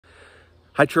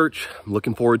Hi, church. I'm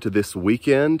looking forward to this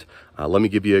weekend. Let me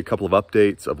give you a couple of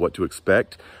updates of what to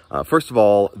expect. First of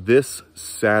all, this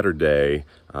Saturday,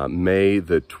 May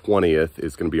the 20th,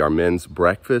 is going to be our men's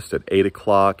breakfast at 8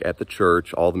 o'clock at the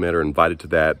church. All the men are invited to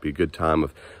that. Be a good time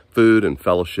of food and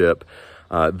fellowship.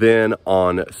 Then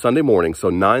on Sunday morning, so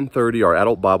 9:30, our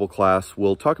adult Bible class,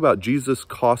 we'll talk about Jesus'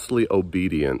 costly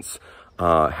obedience,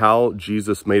 how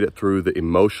Jesus made it through the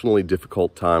emotionally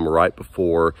difficult time right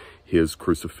before his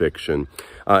crucifixion.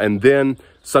 And then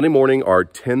Sunday morning, our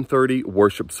 10:30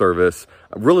 worship service.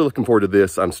 I'm really looking forward to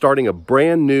this. I'm starting a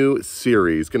brand new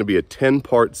series, going to be a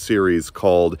 10-part series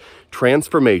called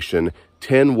Transformation,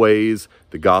 10 Ways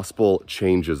the Gospel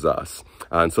Changes Us.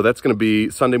 And so that's going to be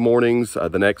Sunday mornings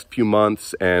the next few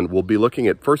months, and we'll be looking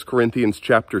at 1 Corinthians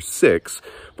chapter 6,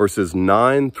 verses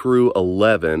 9 through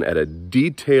 11 at a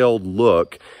detailed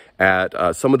look at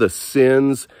some of the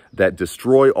sins that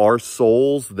destroy our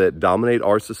souls, that dominate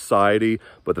our society,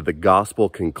 but that the gospel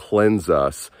can cleanse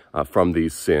us from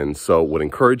these sins. So would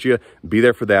encourage you, be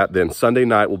there for that. Then Sunday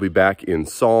night, we'll be back in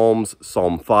Psalms,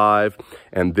 Psalm 5.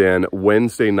 And then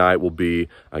Wednesday night, we'll be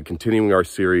continuing our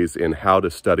series in how to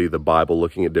study the Bible,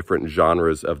 looking at different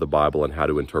genres of the Bible and how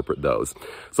to interpret those.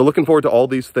 So looking forward to all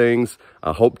these things.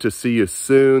 Hope to see you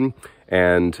soon.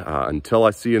 And until I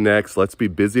see you next, let's be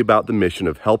busy about the mission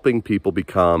of helping people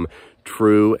become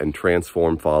true and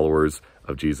transformed followers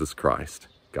of Jesus Christ.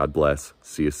 God bless.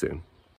 See you soon.